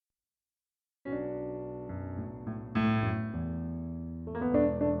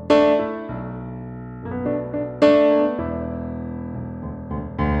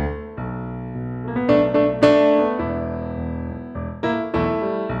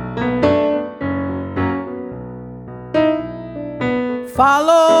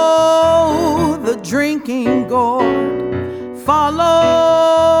Follow the drinking gourd.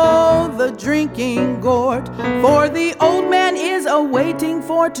 Follow the drinking gourd, for the old man is awaiting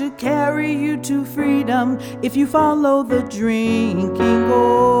for to carry you to freedom if you follow the drinking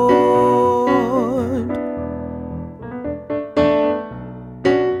gourd.